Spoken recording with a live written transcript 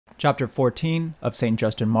Chapter 14 of St.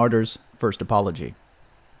 Justin Martyr's First Apology.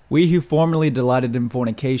 We who formerly delighted in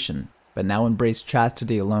fornication, but now embrace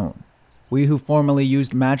chastity alone. We who formerly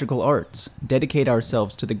used magical arts, dedicate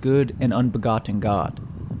ourselves to the good and unbegotten God.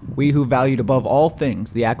 We who valued above all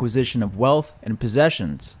things the acquisition of wealth and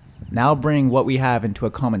possessions, now bring what we have into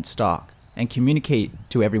a common stock, and communicate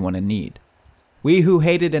to everyone in need. We who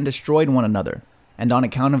hated and destroyed one another, and on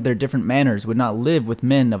account of their different manners would not live with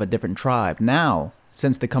men of a different tribe, now,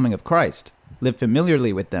 since the coming of Christ, live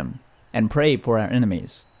familiarly with them, and pray for our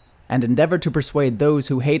enemies, and endeavor to persuade those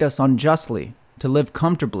who hate us unjustly to live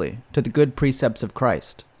comfortably to the good precepts of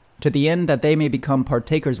Christ, to the end that they may become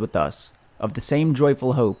partakers with us of the same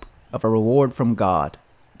joyful hope of a reward from God,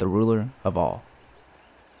 the ruler of all.